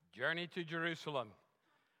Journey to Jerusalem.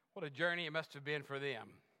 What a journey it must have been for them.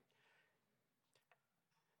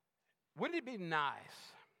 Wouldn't it be nice,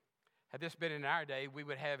 had this been in our day, we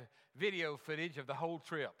would have video footage of the whole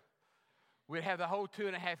trip. We'd have the whole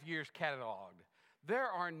 2.5 years cataloged. There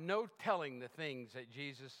are no telling the things that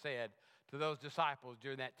Jesus said to those disciples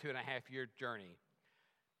during that 2.5 year journey.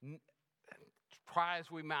 Try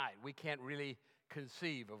as we might, we can't really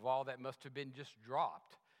conceive of all that must have been just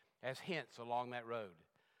dropped as hints along that road.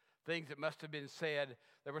 Things that must have been said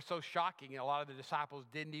that were so shocking, a lot of the disciples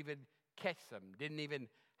didn't even catch them, didn't even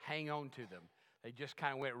hang on to them. They just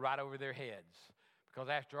kind of went right over their heads because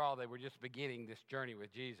after all, they were just beginning this journey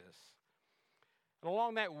with Jesus. And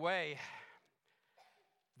along that way,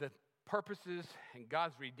 the purposes and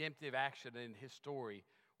God's redemptive action in his story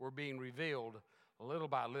were being revealed little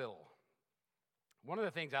by little. One of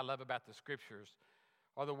the things I love about the scriptures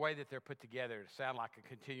are the way that they're put together to sound like a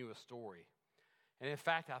continuous story. And in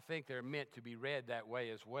fact, I think they're meant to be read that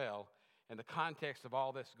way as well in the context of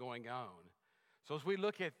all that's going on. So as we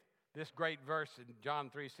look at this great verse in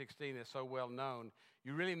John 3:16 that's so well known,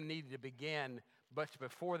 you really need to begin much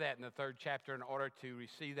before that in the 3rd chapter in order to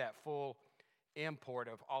receive that full import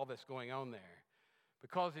of all that's going on there.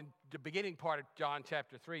 Because in the beginning part of John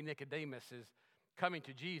chapter 3, Nicodemus is coming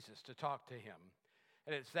to Jesus to talk to him.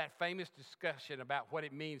 And it's that famous discussion about what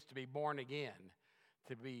it means to be born again,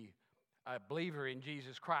 to be a believer in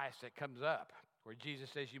Jesus Christ that comes up, where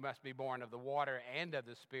Jesus says you must be born of the water and of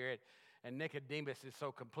the Spirit, and Nicodemus is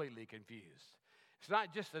so completely confused. It's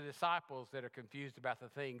not just the disciples that are confused about the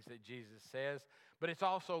things that Jesus says, but it's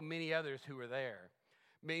also many others who are there.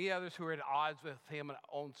 Many others who are at odds with him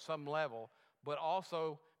on some level, but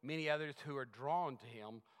also many others who are drawn to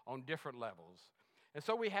him on different levels. And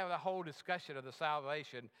so we have a whole discussion of the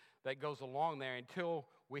salvation that goes along there until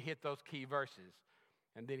we hit those key verses.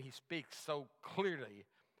 And then he speaks so clearly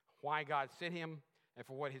why God sent him and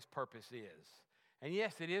for what his purpose is. And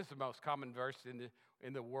yes, it is the most common verse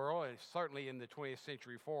in the world, and certainly in the 20th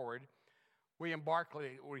century forward. William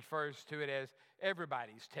Barclay refers to it as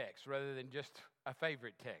everybody's text rather than just a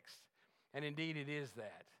favorite text. And indeed it is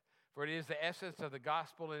that. For it is the essence of the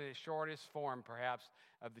gospel in its shortest form, perhaps,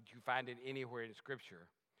 that you find it anywhere in Scripture.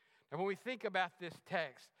 Now, when we think about this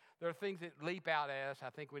text, there are things that leap out at us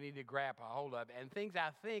I think we need to grab a hold of, and things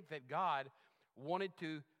I think that God wanted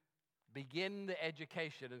to begin the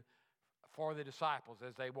education for the disciples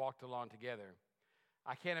as they walked along together.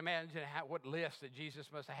 I can't imagine what list that Jesus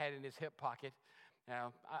must have had in his hip pocket.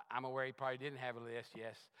 Now, I'm aware he probably didn't have a list,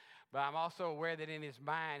 yes. But I'm also aware that in his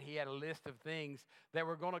mind he had a list of things that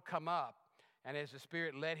were going to come up. And as the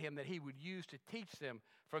Spirit led him, that he would use to teach them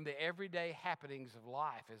from the everyday happenings of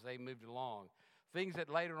life as they moved along. Things that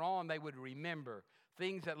later on they would remember.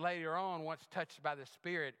 Things that later on, once touched by the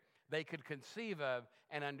Spirit, they could conceive of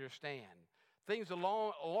and understand. Things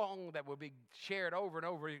along that would be shared over and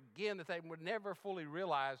over again that they would never fully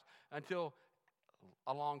realize until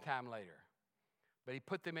a long time later. But he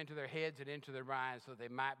put them into their heads and into their minds so they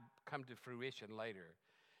might come to fruition later.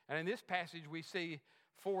 And in this passage, we see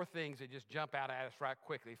 4 things that just jump out at us right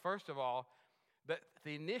quickly. First of all,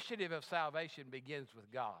 the initiative of salvation begins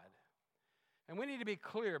with God. And we need to be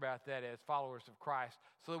clear about that as followers of Christ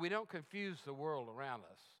so that we don't confuse the world around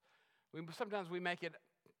us. Sometimes we make it,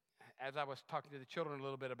 as I was talking to the children a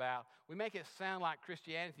little bit about, we make it sound like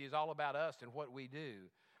Christianity is all about us and what we do.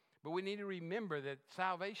 But we need to remember that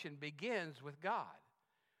salvation begins with God.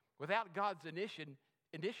 Without God's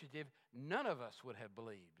initiative, none of us would have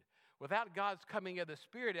believed. Without God's coming of the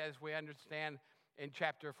Spirit, as we understand in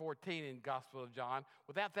chapter 14 in Gospel of John,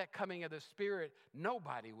 without that coming of the Spirit,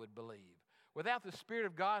 nobody would believe. Without the Spirit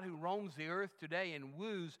of God who roams the earth today and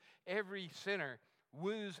woos every sinner,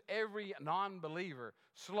 woos every non-believer,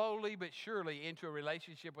 slowly but surely into a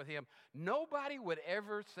relationship with him, nobody would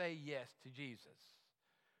ever say yes to Jesus.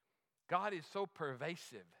 God is so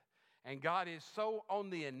pervasive, and God is so on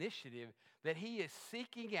the initiative that he is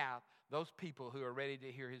seeking out those people who are ready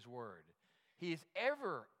to hear his word. He is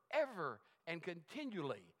ever, and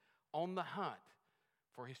continually on the hunt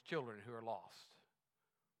for his children who are lost.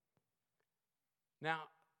 Now,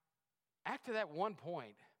 after that one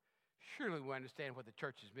point, surely we understand what the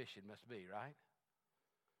church's mission must be, right?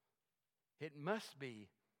 It must be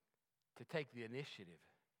to take the initiative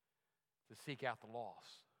to seek out the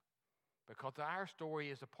lost. Because our story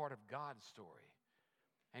is a part of God's story.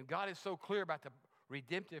 And God is so clear about the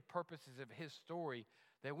redemptive purposes of his story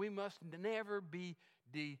that we must never be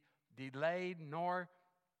delayed nor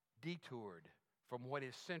detoured from what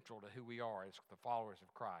is central to who we are as the followers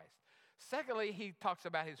of Christ. Secondly, he talks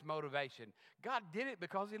about his motivation. God did it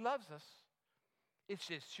because he loves us. It's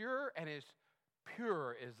as sure and as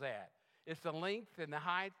pure is that? It's the length and the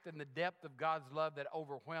height and the depth of God's love that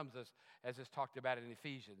overwhelms us, as is talked about in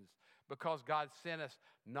Ephesians, because God sent us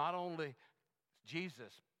not only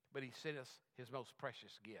Jesus, but he sent us his most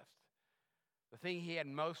precious gift. The thing he had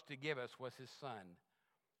most to give us was his son.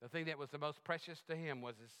 The thing that was the most precious to him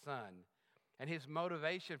was his son. And his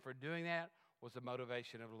motivation for doing that was the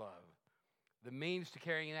motivation of love. The means to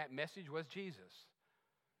carrying that message was Jesus.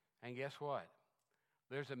 And guess what?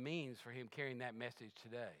 There's a means for him carrying that message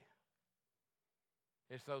today.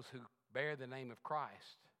 It's those who bear the name of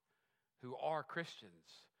Christ, who are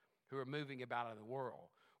Christians, who are moving about in the world.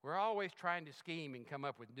 We're always trying to scheme and come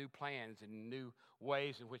up with new plans and new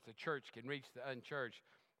ways in which the church can reach the unchurched.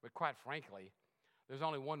 But quite frankly, there's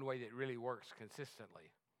only one way that really works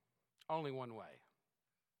consistently. Only one way.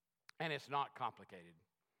 And it's not complicated.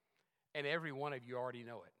 And every one of you already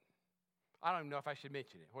know it. I don't even know if I should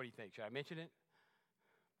mention it. What do you think? Should I mention it?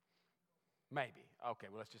 Maybe. Okay,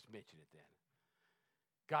 well, let's just mention it then.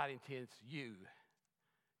 God intends you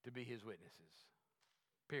to be his witnesses.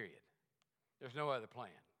 Period. There's no other plan.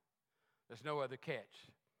 There's no other catch.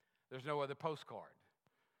 There's no other postcard.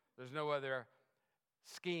 There's no other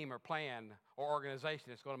scheme or plan or organization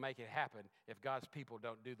that's going to make it happen if God's people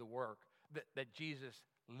don't do the work that Jesus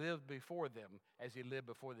lived before them as he lived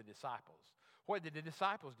before the disciples. What did the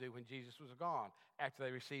disciples do when Jesus was gone after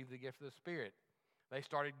they received the gift of the Spirit? They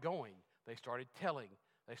started going. They started telling.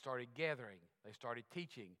 They started gathering. They started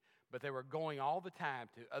teaching. But they were going all the time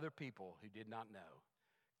to other people who did not know,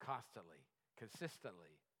 constantly,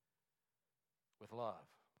 consistently, with love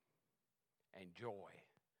and joy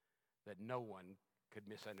that no one could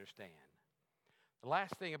misunderstand. The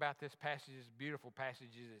last thing about this passage, this beautiful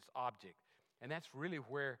passage, is its object. And that's really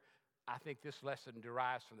where I think this lesson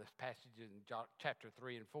derives from this passage in chapter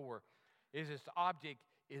 3 and 4, is its object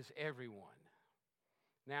is everyone.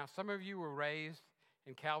 Now, some of you were raised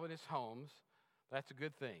in Calvinist homes. That's a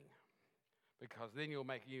good thing, because then you'll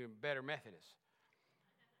make you better Methodists.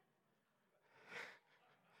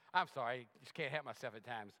 I'm sorry, just can't help myself at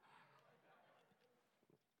times.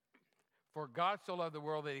 For God so loved the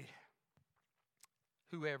world that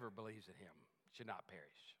whoever believes in him should not perish.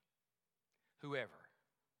 Whoever.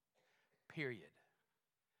 Period.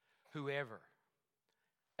 Whoever.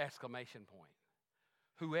 Exclamation point.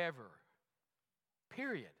 Whoever.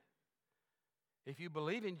 Period. If you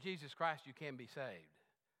believe in Jesus Christ, you can be saved.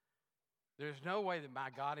 There's no way that my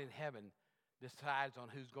God in heaven decides on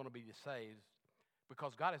who's going to be saved,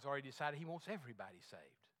 because God has already decided he wants everybody saved.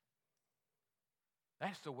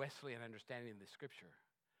 That's the Wesleyan understanding of the Scripture.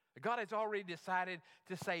 God has already decided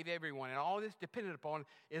to save everyone, and all this dependent upon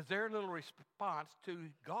is their little response to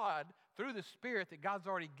God through the Spirit that God's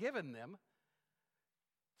already given them.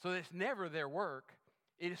 So it's never their work.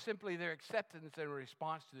 It is simply their acceptance and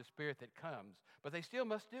response to the Spirit that comes. But they still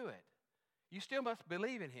must do it. You still must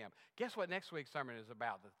believe in him. Guess what next week's sermon is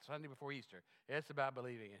about, the Sunday before Easter? It's about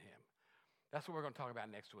believing in him. That's what we're going to talk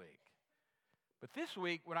about next week. But this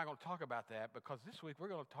week, we're not going to talk about that, because this week we're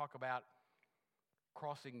going to talk about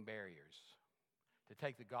crossing barriers to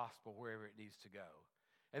take the gospel wherever it needs to go.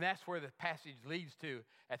 And that's where the passage leads to.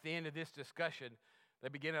 At the end of this discussion, they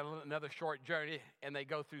begin another short journey, and they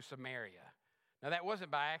go through Samaria. Now, that wasn't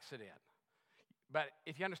by accident. But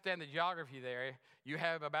if you understand the geography there, you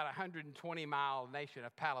have about a 120-mile nation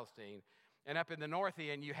of Palestine. And up in the north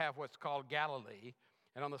end, you have what's called Galilee.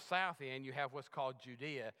 And on the south end, you have what's called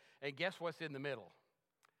Judea. And guess what's in the middle?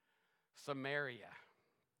 Samaria.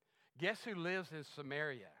 Guess who lives in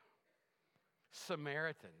Samaria?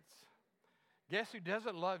 Samaritans. Guess who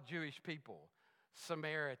doesn't love Jewish people?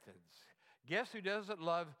 Samaritans. Guess who doesn't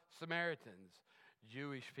love Samaritans?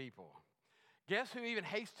 Jewish people. Guess who even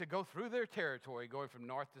hates to go through their territory, going from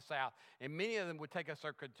north to south? And many of them would take a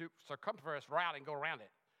circumference route and go around it.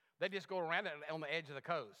 They just go around it on the edge of the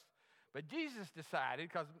coast. But Jesus decided,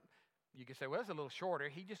 because you could say, well, it's a little shorter.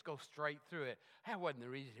 He just goes straight through it. That wasn't the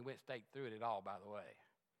reason he went straight through it at all, by the way.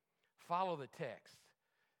 Follow the text.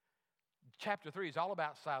 Chapter 3 is all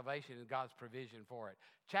about salvation and God's provision for it.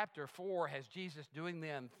 Chapter 4 has Jesus doing the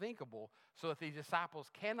unthinkable so that the disciples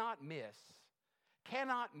cannot miss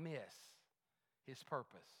his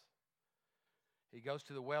purpose. He goes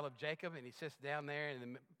to the well of Jacob, and he sits down there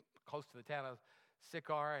close to the town of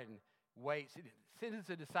Sychar and waits. He sends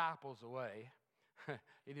the disciples away.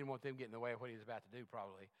 He didn't want them getting in the way of what he was about to do,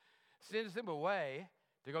 probably. Sends them away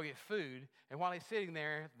to go get food, and while he's sitting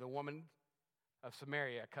there, the woman of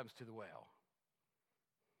Samaria comes to the well.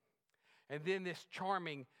 And then this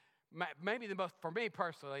charming, maybe the most, for me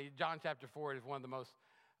personally, John chapter 4 is one of the most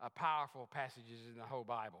powerful passages in the whole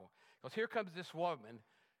Bible. Because here comes this woman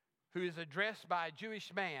who is addressed by a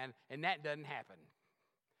Jewish man, and that doesn't happen.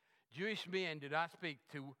 Jewish men do not speak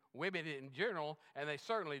to women in general, and they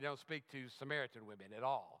certainly don't speak to Samaritan women at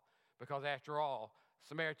all, because after all,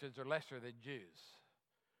 Samaritans are lesser than Jews.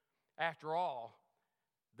 After all,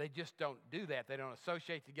 they just don't do that. They don't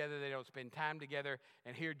associate together. They don't spend time together.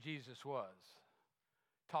 And here Jesus was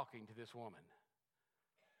talking to this woman,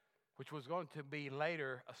 which was going to be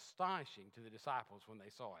later astonishing to the disciples when they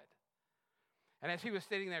saw it. And as he was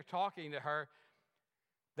sitting there talking to her,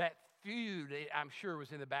 that feud, I'm sure,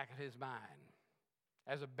 was in the back of his mind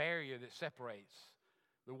as a barrier that separates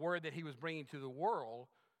the word that he was bringing to the world.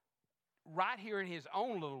 Right here in his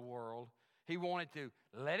own little world, he wanted to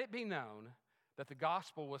let it be known that the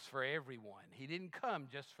gospel was for everyone. He didn't come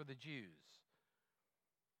just for the Jews.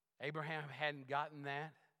 Abraham hadn't gotten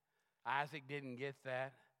that. Isaac didn't get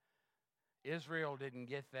that. Israel didn't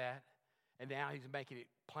get that. And now he's making it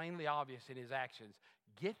plainly obvious in his actions.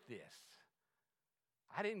 Get this.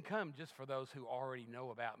 I didn't come just for those who already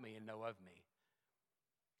know about me and know of me.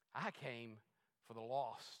 I came for the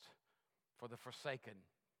lost, for the forsaken,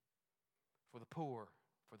 for the poor,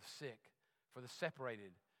 for the sick, for the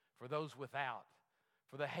separated, for those without,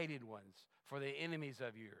 for the hated ones, for the enemies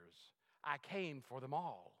of yours. I came for them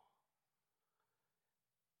all.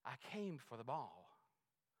 I came for them all.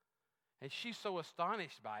 And she's so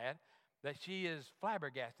astonished by it that she is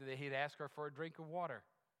flabbergasted that he'd ask her for a drink of water.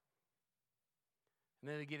 And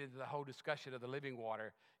then they get into the whole discussion of the living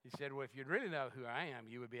water. He said, well, if you'd really know who I am,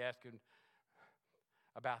 you would be asking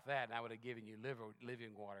about that, and I would have given you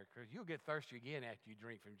living water, because you'll get thirsty again after you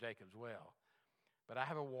drink from Jacob's well. But I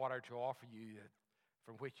have a water to offer you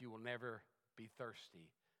from which you will never be thirsty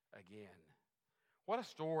again. What a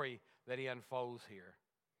story that he unfolds here.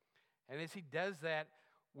 And as he does that,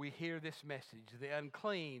 we hear this message: the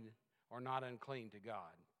unclean are not unclean to God.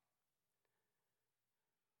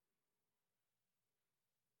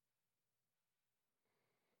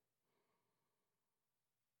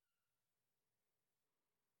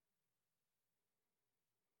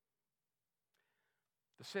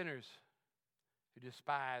 The sinners who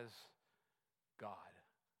despise God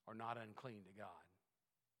are not unclean to God.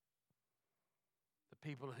 The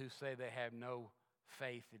people who say they have no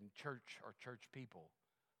faith in church or church people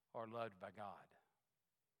are loved by God.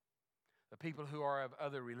 The people who are of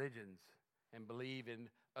other religions and believe in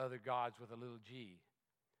other gods with a little g,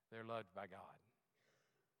 they're loved by God.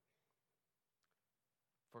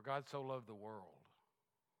 For God so loved the world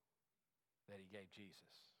that he gave Jesus.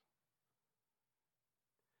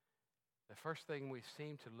 The first thing we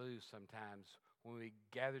seem to lose sometimes when we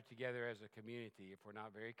gather together as a community, if we're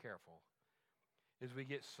not very careful, is we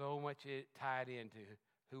get so much tied into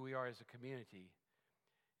who we are as a community,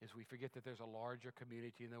 is we forget that there's a larger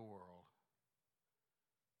community in the world,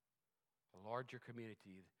 a larger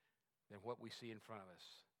community than what we see in front of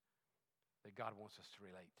us, that God wants us to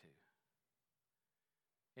relate to.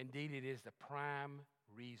 Indeed, it is the prime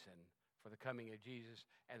reason for the coming of Jesus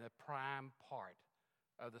and the prime part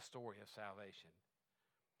of the story of salvation.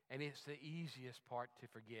 And it's the easiest part to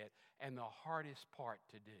forget and the hardest part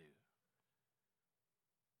to do.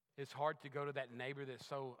 It's hard to go to that neighbor that's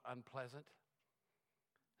so unpleasant,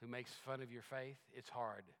 who makes fun of your faith. It's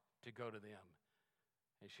hard to go to them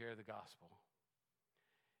and share the gospel.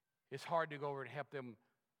 It's hard to go over and help them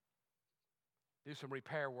do some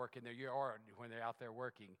repair work in their yard when they're out there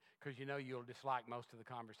working, because you know you'll dislike most of the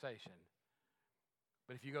conversation.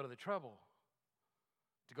 But if you go to the trouble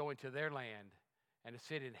to go into their land and to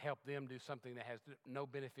sit and help them do something that has no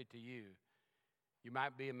benefit to you, you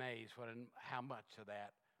might be amazed how much of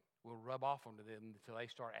that will rub off onto them until they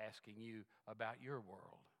start asking you about your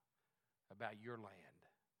world, about your land,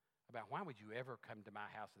 about why would you ever come to my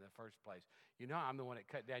house in the first place? You know I'm the one that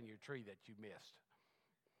cut down your tree that you missed.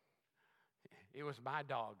 It was my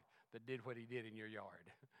dog that did what he did in your yard.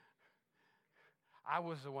 I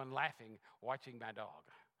was the one laughing watching my dog.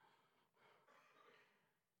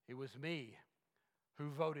 It was me who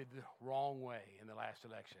voted the wrong way in the last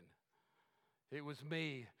election. It was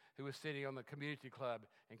me who was sitting on the community club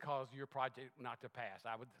and caused your project not to pass.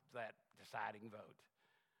 I was that deciding vote.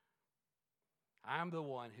 I'm the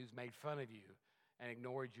one who's made fun of you and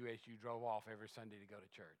ignored you as you drove off every Sunday to go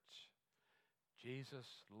to church. Jesus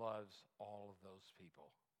loves all of those people.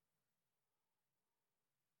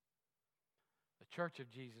 The Church of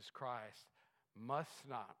Jesus Christ must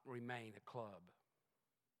not remain a club.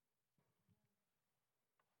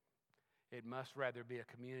 It must rather be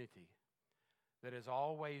a community that is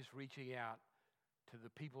always reaching out to the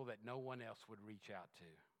people that no one else would reach out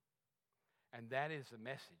to. And that is the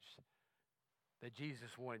message that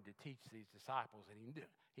Jesus wanted to teach these disciples, and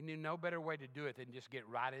he knew no better way to do it than just get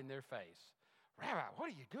right in their face. Rabbi, what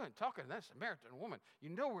are you doing talking to that Samaritan woman? You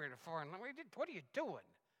know we're in a foreign land. What are you doing?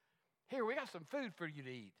 Here, we got some food for you to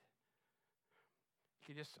eat. You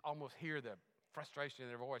can just almost hear the frustration in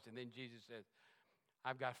their voice, and then Jesus says,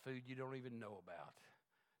 I've got food you don't even know about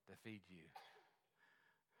to feed you.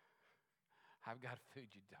 I've got food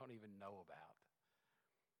you don't even know about.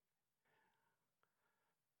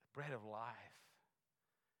 The bread of life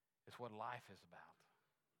is what life is about.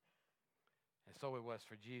 And so it was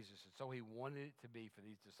for Jesus, and so he wanted it to be for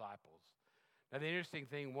these disciples. Now, the interesting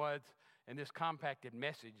thing was, in this compacted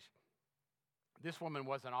message, this woman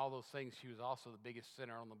wasn't all those things. She was also the biggest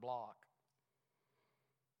sinner on the block.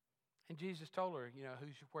 And Jesus told her,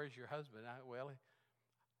 where's your husband?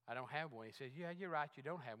 I don't have one. He says, yeah, you're right, you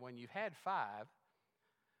don't have one. You've had 5,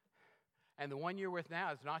 and the one you're with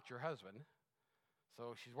now is not your husband.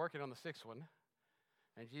 So she's working on the 6th one.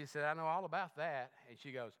 And Jesus said, I know all about that. And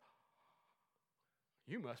she goes,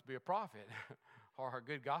 you must be a prophet or a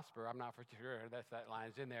good gospel. I'm not for sure that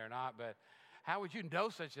line's in there or not, but how would you know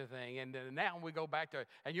such a thing? And now we go back to,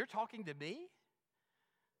 and you're talking to me?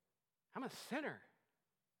 I'm a sinner.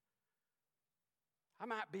 I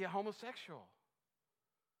might be a homosexual.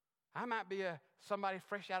 I might be somebody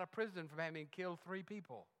fresh out of prison from having killed 3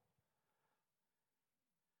 people.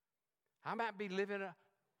 I might be living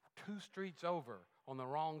 2 streets over on the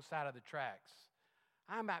wrong side of the tracks.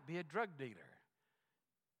 I might be a drug dealer.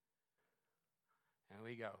 And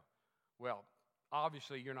we go, well,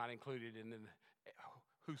 obviously you're not included in the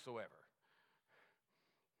whosoever.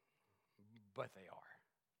 But they are.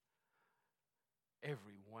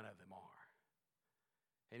 Every one of them are.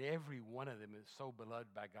 And every one of them is so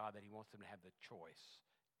beloved by God that he wants them to have the choice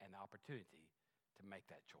and the opportunity to make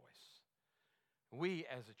that choice. We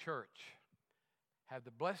as a church have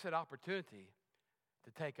the blessed opportunity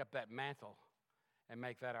to take up that mantle and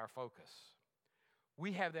make that our focus.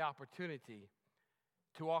 We have the opportunity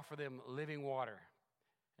to offer them living water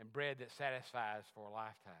and bread that satisfies for a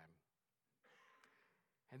lifetime.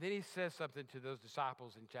 And then he says something to those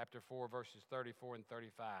disciples in chapter 4, verses 34 and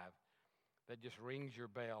 35 that just rings your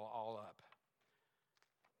bell all up.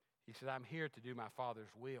 He said, I'm here to do my Father's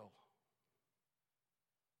will.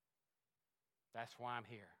 That's why I'm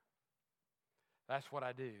here. That's what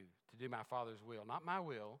I do, to do my Father's will. Not my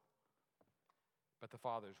will, but the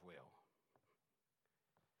Father's will.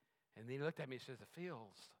 And then he looked at me and says, the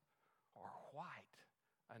fields are white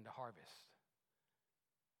unto harvest.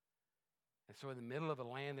 And so in the middle of a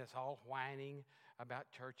land that's all whining about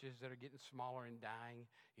churches that are getting smaller and dying,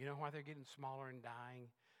 you know why they're getting smaller and dying?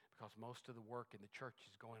 Because most of the work in the church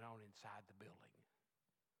is going on inside the building.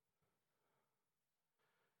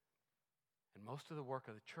 And most of the work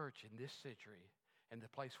of the church in this century and the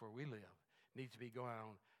place where we live needs to be going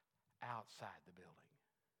on outside the building.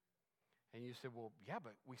 And you said, well, yeah,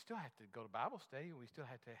 but we still have to go to Bible study, and we still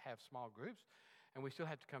have to have small groups, and we still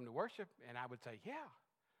have to come to worship. And I would say, yeah.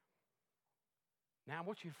 Now I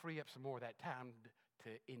want you to free up some more of that time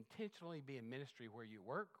to intentionally be in ministry where you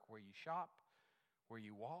work, where you shop, where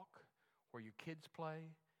you walk, where your kids play,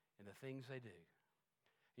 and the things they do.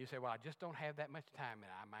 You say, well, I just don't have that much time.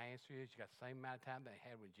 And my answer is, you got the same amount of time they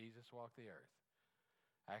had when Jesus walked the earth.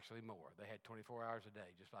 Actually more. They had 24 hours a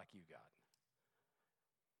day, just like you got.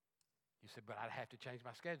 You said, but I'd have to change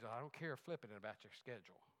my schedule. I don't care flipping about your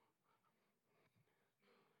schedule.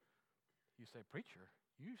 You say, preacher,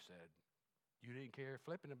 you said you didn't care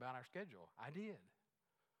flipping about our schedule. I did.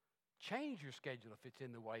 Change your schedule if it's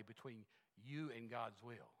in the way between you and God's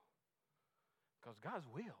will. Because God's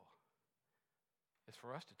will is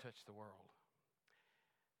for us to touch the world.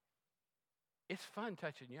 It's fun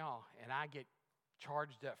touching y'all, and I get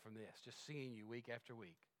charged up from this, just seeing you week after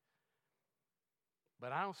week.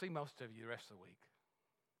 But I don't see most of you the rest of the week.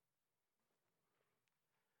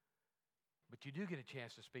 But you do get a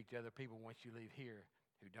chance to speak to other people once you leave here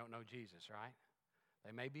who don't know Jesus, right?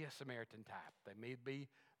 They may be a Samaritan type. They may be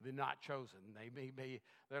the not chosen. They may be,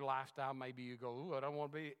 their lifestyle, maybe you go, ooh, I don't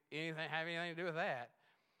want to have anything to do with that.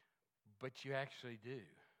 But you actually do,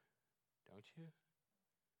 don't you?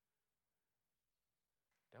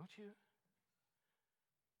 Don't you?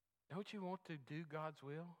 Don't you want to do God's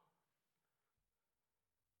will?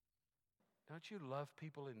 Don't you love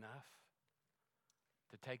people enough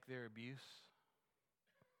to take their abuse?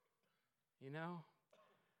 You know,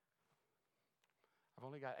 I've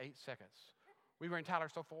only got 8 seconds. We were in Tyler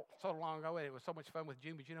so long ago, and it was so much fun with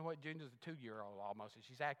June, but you know what? June is a 2-year-old almost, and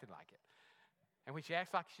she's acting like it. And when she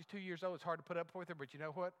acts like she's 2 years old, it's hard to put up with her, but you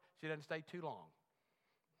know what? She doesn't stay too long.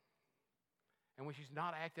 And when she's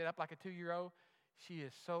not acted up like a 2-year-old, she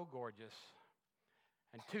is so gorgeous.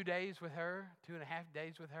 And 2 days with her, 2.5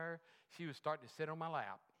 days with her, she was starting to sit on my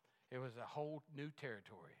lap. It was a whole new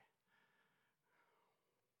territory.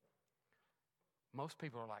 Most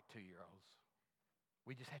people are like 2-year-olds.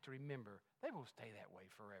 We just have to remember they won't stay that way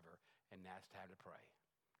forever. And now it's time to pray.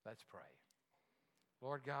 Let's pray.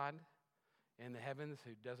 Lord God, in the heavens,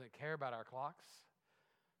 who doesn't care about our clocks,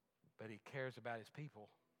 but he cares about his people.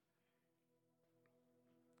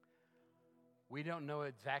 We don't know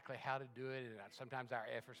exactly how to do it, and sometimes our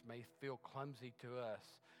efforts may feel clumsy to us,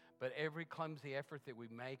 but every clumsy effort that we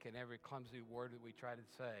make and every clumsy word that we try to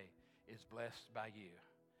say is blessed by you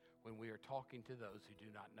when we are talking to those who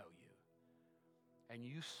do not know you. And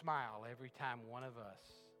you smile every time one of us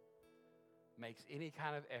makes any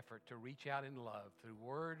kind of effort to reach out in love through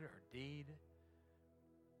word or deed,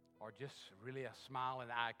 or just really a smile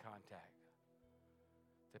and eye contact,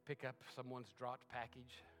 to pick up someone's dropped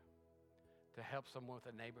package, to help someone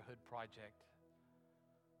with a neighborhood project,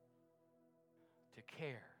 to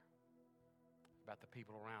care about the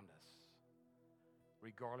people around us,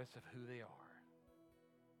 regardless of who they are.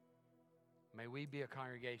 May we be a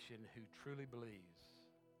congregation who truly believes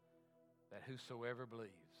that whosoever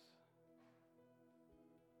believes,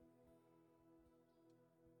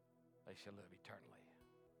 they shall live eternally.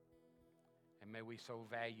 And may we so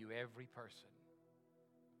value every person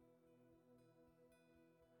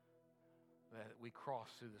that we cross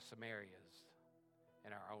through the Samarias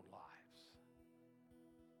in our own lives,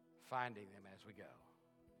 finding them as we go.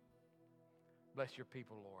 Bless your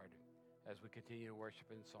people, Lord, as we continue to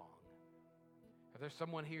worship in song. If there's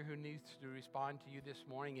someone here who needs to respond to you this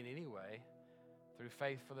morning in any way, through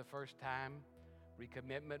faith for the first time,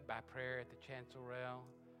 recommitment by prayer at the chancel rail,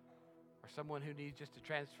 or someone who needs just to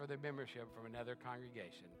transfer their membership from another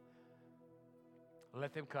congregation,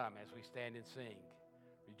 let them come as we stand and sing,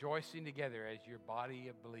 rejoicing together as your body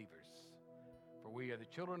of believers. For we are the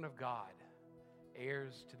children of God,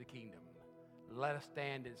 heirs to the kingdom. Let us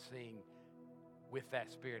stand and sing with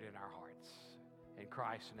that spirit in our hearts. In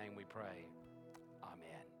Christ's name we pray.